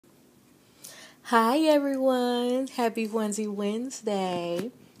Hi everyone, happy Onesie Wednesday.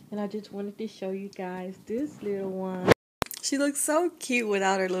 And I just wanted to show you guys this little one. She looks so cute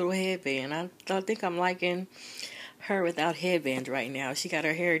without her little headband. I think I'm liking her without headbands right now. She got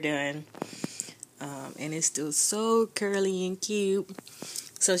her hair done and it's still so curly and cute.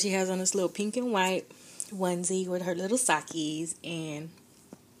 So she has on this little pink and white onesie with her little sockies, and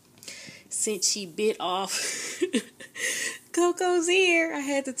since she bit off Coco's ear, I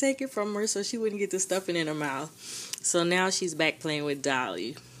had to take it from her so she wouldn't get the stuffing in her mouth. So now she's back playing with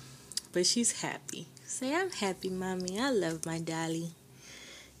Dolly. But she's happy. Say, I'm happy, Mommy. I love my Dolly.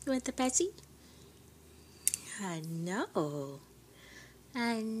 You want the Patsy? I know.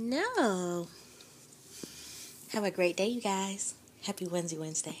 I know. Have a great day, you guys. Happy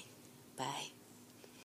Wednesday. Bye.